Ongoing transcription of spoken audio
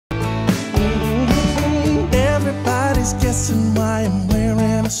Everybody's guessing why I'm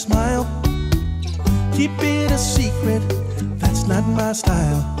wearing a smile. Keep it a secret, that's not my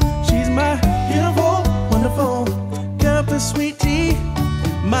style. She's my beautiful, wonderful cup of sweet tea,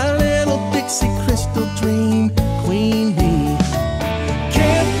 my little Dixie crystal dream queen bee.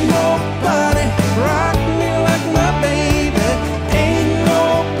 Can't nobody rock me like my baby. Ain't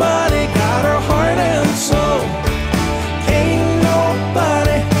nobody got her heart and soul. Ain't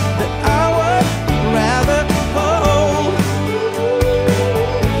nobody that I would rather hold.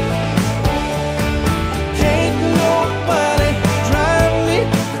 Can't nobody drive me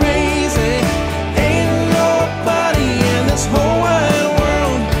crazy. Ain't nobody in this whole wide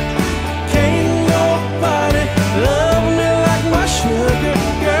world. Can't nobody love me like my sugar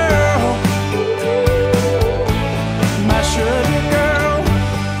girl. My sugar girl.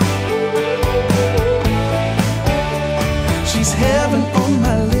 She's heaven on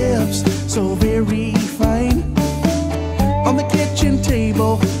my lips, so very fine. On the kitchen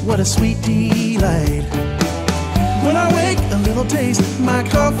table, what a sweet delight. When I wake, a little taste, my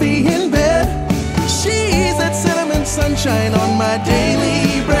coffee in bed. She's that cinnamon sunshine on my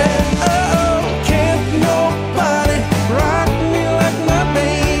daily bread. Oh, can't nobody rock me like my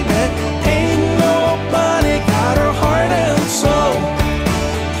baby. Ain't nobody got her heart and soul.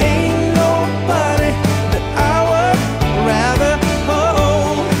 Ain't nobody that I would rather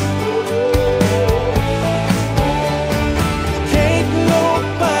hold. Can't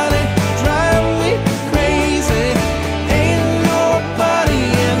nobody drive me crazy. Ain't nobody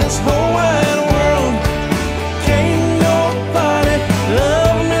in this whole wide world. Can't nobody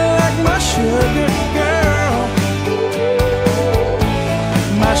love me like my sugar girl.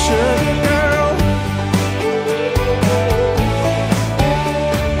 My sugar girl.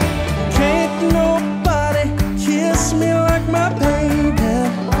 Can't nobody kiss me like my baby.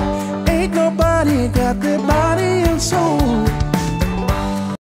 Ain't nobody got their body and soul.